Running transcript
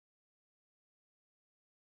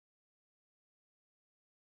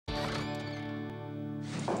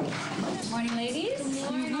Morning, ladies.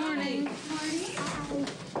 Good morning. Morning.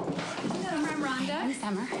 Hello, I'm Rhonda. I'm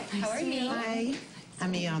Sommer. How are you? Hi.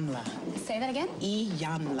 I'm Iyanla. Say that again?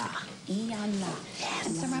 Iyanla. Iyanla. Yes.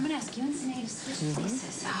 And Sommer, I'm going to ask you and Sinead to switch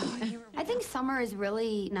places. I think Sommer is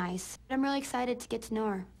really nice. I'm really excited to get to know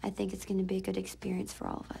her. I think it's going to be a good experience for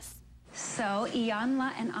all of us. So,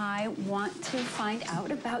 Iyanla and I want to find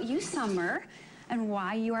out about you, Sommer, and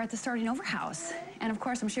why you are at the Starting Over house. And of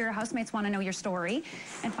course, I'm sure your housemates want to know your story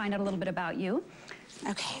and find out a little bit about you.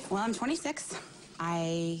 Okay, well, I'm 26.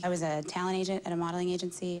 I was a talent agent at a modeling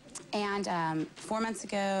agency. And 4 months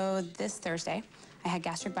ago, this Thursday, I had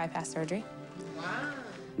gastric bypass surgery. Wow.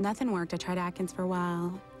 Nothing worked. I tried Atkins for a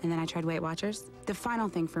while, and then I tried Weight Watchers. The final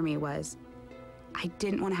thing for me was I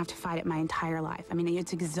didn't want to have to fight it my entire life. I mean,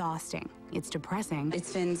 it's exhausting. It's depressing.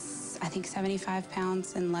 It's been, I think, 75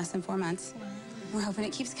 pounds in less than 4 months. Wow. We're hoping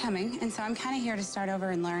it keeps coming. And so I'm kind of here to start over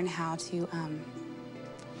and learn how to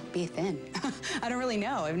be thin. I don't really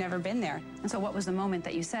know. I've never been there. And so what was the moment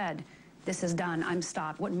that you said, this is done, I'm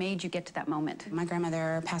stopped? What made you get to that moment? My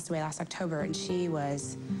grandmother passed away last October, and she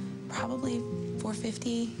was probably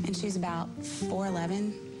 450, and she was about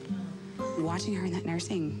 4'11". Watching her in that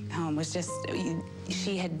nursing home was just,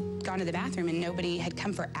 she had gone to the bathroom and nobody had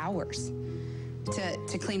come for hours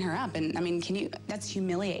to clean her up. And I mean, that's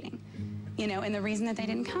humiliating. You know, and the reason that they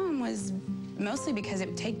didn't come was mostly because it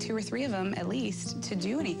would take 2 or 3 of them at least to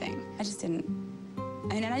do anything. I just didn't,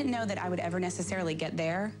 I mean, I didn't know that I would ever necessarily get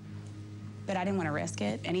there, but I didn't want to risk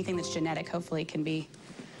it. Anything that's genetic hopefully can be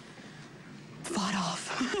fought off.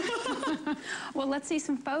 Well, let's see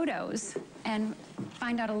some photos and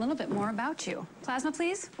find out a little bit more about you. Plasma,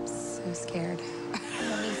 please. So scared.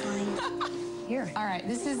 It'll be fine. Here. All right,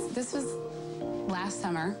 this was last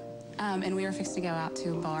summer, and we were fixing to go out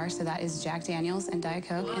to a bar, so that is Jack Daniels and Diet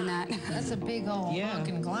Coke, and that... That's a big old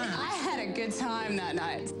fucking glass. I had a good time that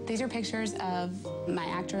night. These are pictures of my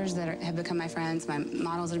actors that have become my friends, my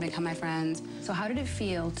models that have become my friends. So how did it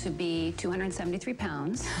feel to be 273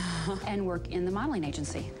 pounds and work in the modeling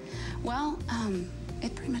agency? Well,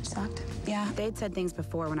 it pretty much sucked. Yeah. They'd said things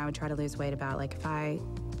before when I would try to lose weight about, like, if I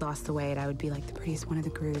lost the weight, I would be, like, the prettiest one of the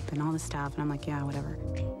group and all this stuff, and I'm like, yeah, whatever.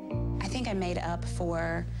 I think I made up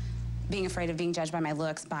for being afraid of being judged by my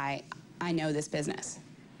looks by, I know this business.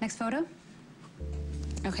 Next photo.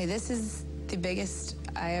 Okay, this is the biggest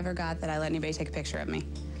I ever got that I let anybody take a picture of me.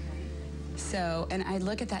 So, and I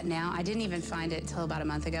look at that now. I didn't even find it till about a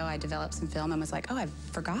month ago. I developed some film and was like, oh, I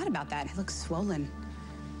forgot about that. It looks swollen.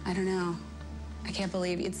 I don't know. I can't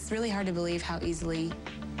believe, it's really hard to believe how easily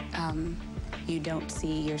you don't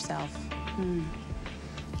see yourself.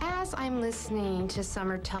 As I'm listening to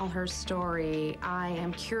Sommer tell her story, I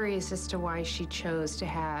am curious as to why she chose to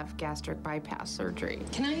have gastric bypass surgery.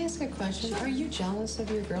 Can I ask a question? Are you jealous of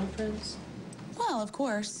your girlfriends? Well, of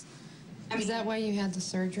course. Is that why you had the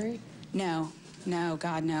surgery? No,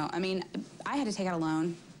 God, no. I mean, I had to take out a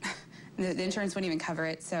loan. The insurance wouldn't even cover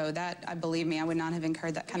it, so that, believe me, I would not have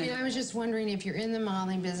incurred that kind of... I was just wondering, if you're in the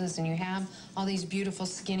modeling business and you have all these beautiful,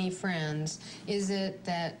 skinny friends, is it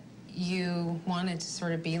that you wanted to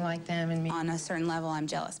sort of be like them? And on a certain level, I'm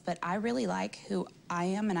jealous, but I really like who I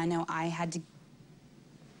am, and I know I had to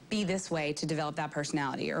be this way to develop that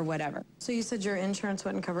personality or whatever. So you said your insurance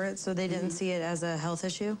wouldn't cover it, so they didn't see it as a health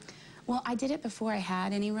issue? Well, I did it before I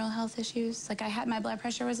had any real health issues. Like, my blood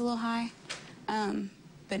pressure was a little high,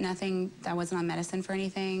 but nothing, I wasn't on medicine for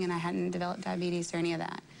anything, and I hadn't developed diabetes or any of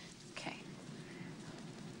that. Okay.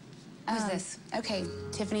 Who's this? Okay,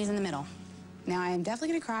 Tiffany's in the middle. Now, I am definitely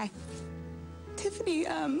gonna cry. Tiffany,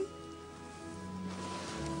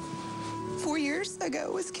 4 years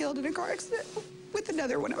ago was killed in a car accident with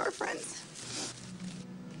another one of our friends.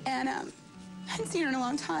 And, hadn't seen her in a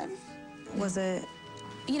long time. Was it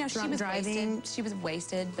You know, she was driving? wasted. She was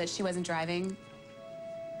wasted, but she wasn't driving.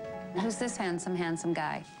 Who's this handsome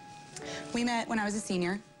guy? We met when I was a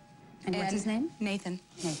senior. And what's his name? Nathan.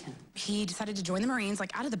 Nathan. He decided to join the Marines,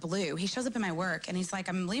 like, out of the blue. He shows up in my work, and he's like,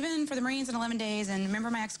 I'm leaving for the Marines in 11 days, and remember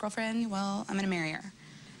my ex-girlfriend? Well, I'm gonna marry her.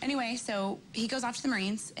 Anyway, so he goes off to the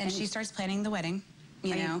Marines, and she starts planning the wedding,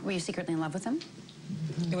 you know. Were you secretly in love with him?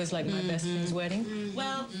 It was like my best friend's wedding?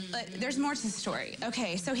 Well, there's more to the story.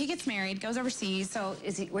 Okay, so he gets married, goes overseas. So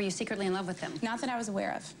were you secretly in love with him? Not that I was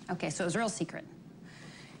aware of. Okay, so it was real secret.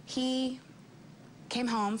 He came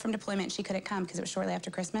home from deployment. She couldn't come because it was shortly after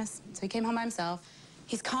Christmas. So he came home by himself.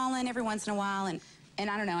 He's calling every once in a while, and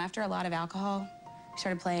I don't know, after a lot of alcohol, he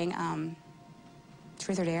started playing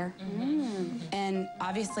Truth or Dare. And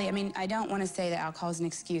obviously, I mean, I don't want to say that alcohol is an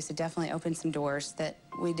excuse. It definitely opened some doors that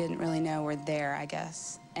we didn't really know were there, I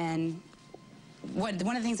guess. And one of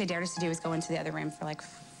the things they dared us to do was go into the other room for like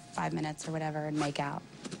 5 minutes or whatever and make out.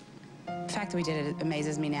 The fact that we did it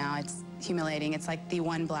amazes me now. It's humiliating. It's like the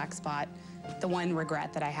one black spot, the one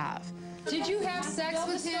regret that I have. Did you have sex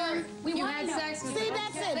with him? You had sex with him. See,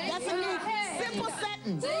 that's it. That's a new simple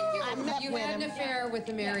sentence. I met You with had him. an affair with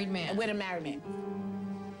a married man. With a married man.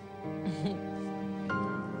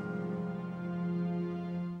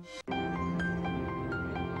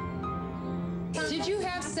 Did you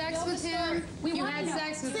have sex with him? You had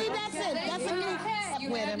sex with him. See, that's it. That's a new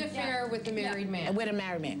You had an affair with a married man. With a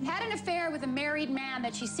married man. Had an affair with a married man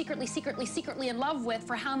that she's secretly in love with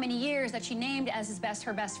for how many years, that she named as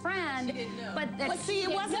her best friend. She didn't know. But see,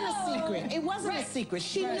 it wasn't a secret. It wasn't a secret.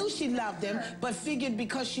 She knew she loved him, but figured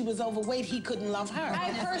because she was overweight, he couldn't love her.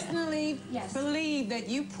 I personally believe that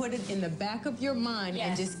you put it in the back of your mind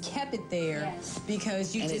and just kept it there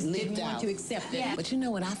because you just didn't want to accept it. But you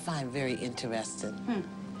know what I find very interesting?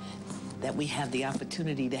 That we have the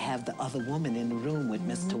opportunity to have the other woman in the room with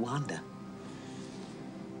Miss Tawanda.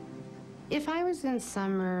 If I was in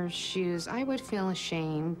Sommer's shoes, I would feel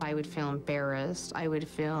ashamed. I would feel embarrassed. I would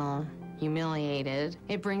feel humiliated.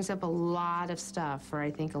 It brings up a lot of stuff for,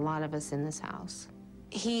 I think, a lot of us in this house.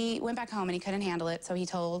 He went back home and he couldn't handle it, so he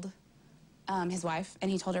told his wife,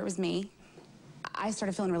 and he told her it was me. I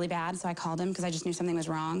started feeling really bad, so I called him because I just knew something was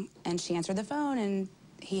wrong. And she answered the phone, and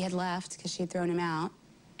he had left because she had thrown him out.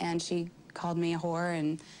 And she called me a whore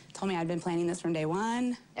and told me I'd been planning this from day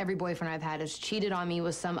one. Every boyfriend I've had has cheated on me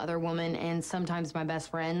with some other woman, and sometimes my best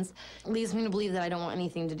friends. It leads me to believe that I don't want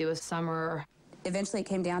anything to do with Sommer. Eventually it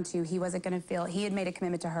came down to he wasn't going to feel, he had made a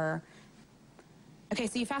commitment to her. Okay,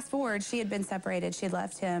 so you fast forward, she had been separated, she had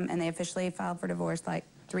left him, and they officially filed for divorce like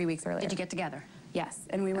 3 weeks earlier. Did you get together? Yes,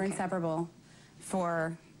 and we were inseparable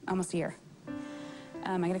for almost a year.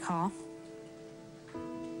 I get a call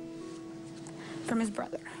from his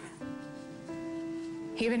brother.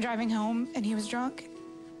 He had been driving home and he was drunk.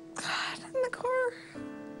 God, and the car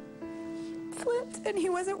flipped and he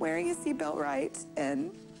wasn't wearing his seatbelt right,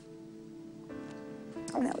 and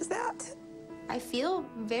that was that. I feel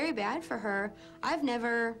very bad for her. I've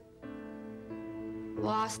never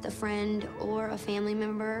lost a friend or a family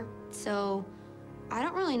member, so I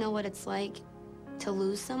don't really know what it's like to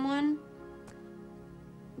lose someone,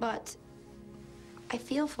 but I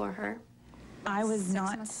feel for her. I was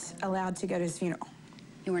not allowed to go to his funeral.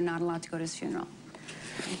 You were not allowed to go to his funeral.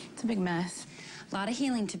 It's a big mess. A lot of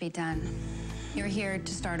healing to be done. You're here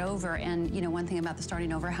to start over, and you know, one thing about the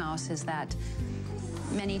Starting Over House is that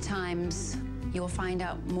many times you'll find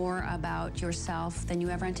out more about yourself than you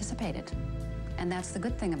ever anticipated. And that's the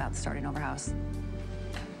good thing about the Starting Over House.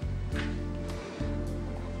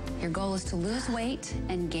 Your goal is to lose weight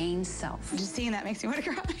and gain self. Just seeing that makes me want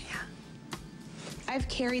to cry. Yeah. I've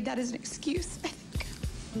carried that as an excuse, I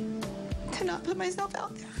think, to not put myself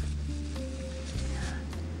out there.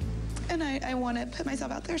 And I want to put myself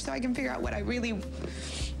out there so I can figure out what I really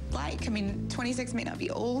like. I mean, 26 may not be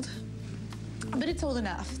old, but it's old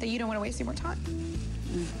enough that you don't want to waste any more time.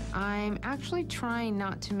 I'm actually trying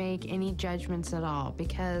not to make any judgments at all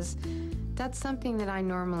because that's something that I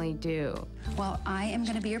normally do. Well, I am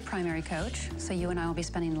going to be your primary coach, so you and I will be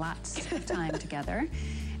spending lots of time together.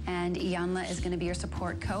 And Iyanla is going to be your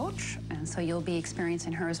support coach, and so you'll be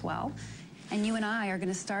experiencing her as well. And you and I are going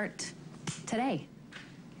to start today.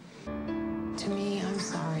 To me, I'm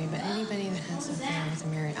sorry, but anybody that has an affair with a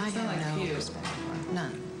married, I have no respect for.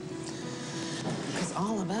 None. Because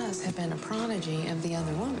all of us have been a prodigy of the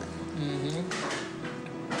other woman.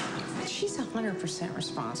 She's 100%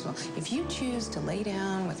 responsible. If you choose to lay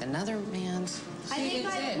down with another man's... I think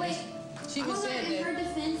in her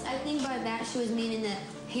defense, I think by that she was meaning that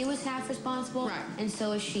he was half responsible, and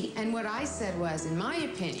so is she. And what I said was, in my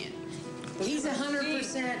opinion, he's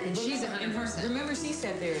 100% and she's 100%. Remember, she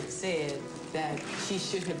sat there and said that she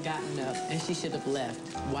should have gotten up and she should have left.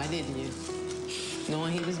 Why didn't you?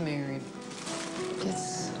 Knowing he was married.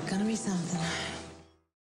 It's gonna be something.